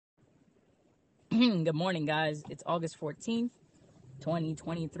Good morning, guys. It's August 14th,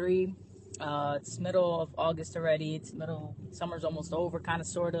 2023. It's middle of August already. Summer's almost over, kind of,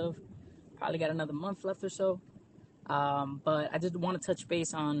 sort of. Probably got another month left or so. But I just want to touch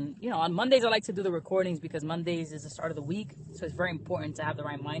base on, on Mondays, I like to do the recordings because Mondays is the start of the week. So it's very important to have the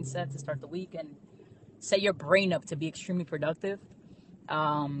right mindset to start the week and set your brain up to be extremely productive.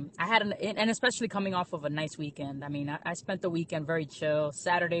 And especially coming off of a nice weekend. I mean, I spent the weekend very chill.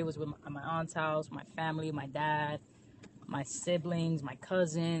 Saturday was with my aunt's house, my family, my dad, my siblings, my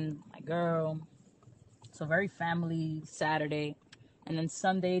cousin, my girl. So very family Saturday. And then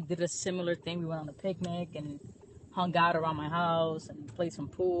Sunday did a similar thing. We went on a picnic and hung out around my house and played some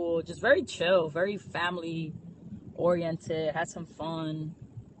pool. Just very chill, very family oriented, had some fun.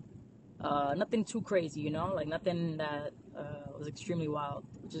 Nothing too crazy, like nothing that was extremely wild,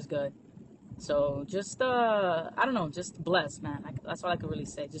 which is good. So just, I don't know, just blessed, man. That's all I could really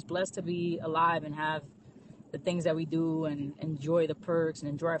say. Just blessed to be alive and have the things that we do and enjoy the perks and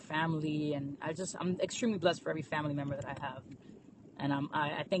enjoy our family. And I'm extremely blessed for every family member that I have. And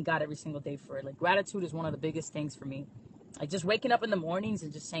I thank God every single day for it. Like, gratitude is one of the biggest things for me. Like, just waking up in the mornings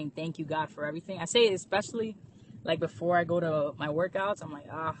and just saying thank you, God, for everything. I say it especially like before I go to my workouts. I'm like,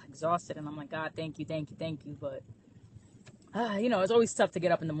 exhausted, and I'm like, God, thank you, thank you, thank you. But it's always tough to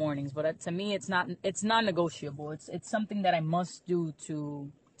get up in the mornings. But to me, it's non-negotiable. It's something that I must do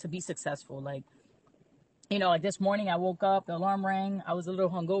to be successful. Like, like this morning I woke up, the alarm rang. I was a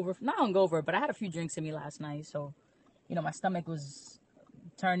little hungover, not hungover, but I had a few drinks in me last night, so my stomach was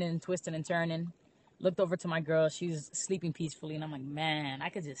turning, twisting, and turning. Looked over to my girl. She's sleeping peacefully, and I'm like, man, I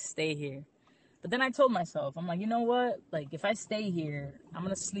could just stay here. But then I told myself, I'm like, you know what? Like, if I stay here, I'm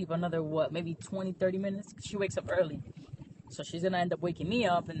going to sleep another, maybe 20, 30 minutes? She wakes up early. So she's going to end up waking me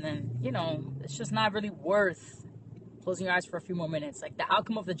up. And then, it's just not really worth closing your eyes for a few more minutes. Like, the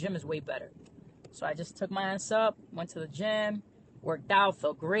outcome of the gym is way better. So I just took my ass up, went to the gym, worked out,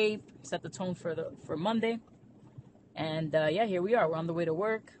 felt great, set the tone for Monday. And, here we are. We're on the way to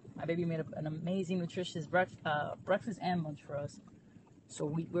work. My baby made an amazing, nutritious breakfast and lunch for us. So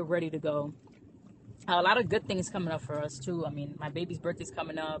we're ready to go. A lot of good things coming up for us, too. I mean, my baby's birthday's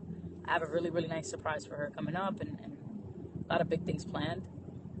coming up. I have a really, really nice surprise for her coming up, and a lot of big things planned.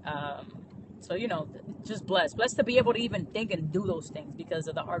 So, just blessed. Blessed to be able to even think and do those things because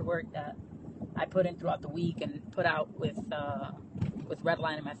of the hard work that I put in throughout the week and put out with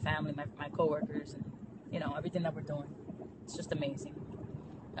Redline and my family, my coworkers, and, everything that we're doing. It's just amazing.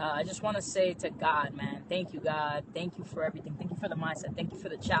 I just want to say to God, man, thank you, God. Thank you for everything. Thank you for the mindset. Thank you for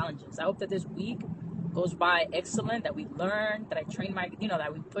the challenges. I hope that this week goes by excellent, that we learn, that I train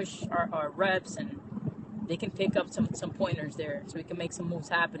that we push our reps, and they can pick up some pointers there so we can make some moves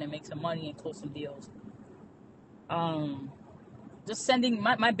happen and make some money and close some deals. Just sending,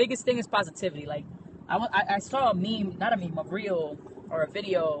 my biggest thing is positivity. Like, I saw a meme, not a meme, a reel or a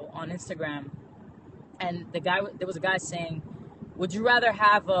video on Instagram, and there was a guy saying, would you rather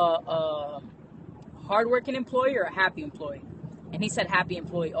have a hardworking employee or a happy employee? And he said happy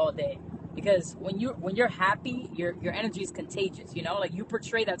employee all day. Because when you're happy, your energy is contagious, like you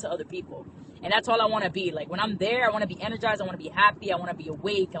portray that to other people. And that's all I want to be. Like, when I'm there, I want to be energized, I want to be happy, I want to be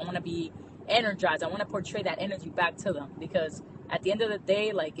awake, I want to be energized. I want to portray that energy back to them, because at the end of the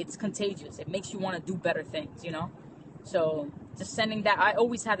day, like, it's contagious. It makes you want to do better things, So just sending that. I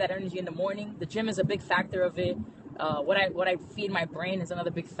always have that energy in the morning. The gym is a big factor of it. What I feed my brain is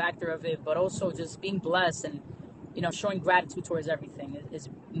another big factor of it, but also just being blessed and showing gratitude towards everything is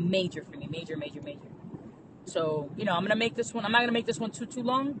major for me, major. So I'm gonna make this one. I'm not gonna make this one too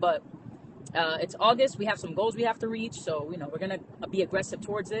long, but it's August. We have some goals we have to reach, so we're gonna be aggressive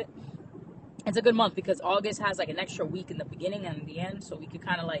towards it. It's a good month because August has like an extra week in the beginning and the end, so we could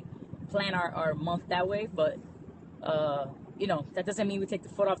kind of like plan our month that way. But that doesn't mean we take the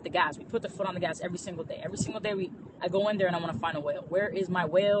foot off the gas. We put the foot on the gas every single day. Every single day I go in there and I want to find a whale. Where is my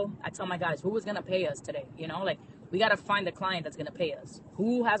whale? I tell my guys, who is going to pay us today? Like, we got to find the client that's going to pay us.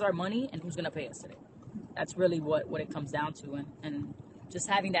 Who has our money and who's going to pay us today? That's really what it comes down to. And just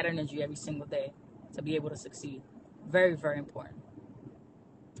having that energy every single day to be able to succeed. Very, very important.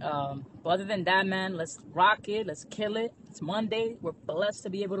 But other than that, man, let's rock it. Let's kill it. It's Monday. We're blessed to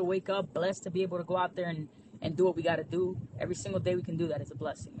be able to wake up. Blessed to be able to go out there and do what we got to do. Every single day we can do that is a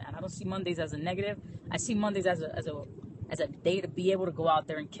blessing, man. I don't see Mondays as a negative. I see Mondays as a day to be able to go out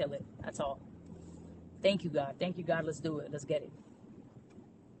there and kill it. That's all. Thank you, God. Thank you, God. Let's do it. Let's get it.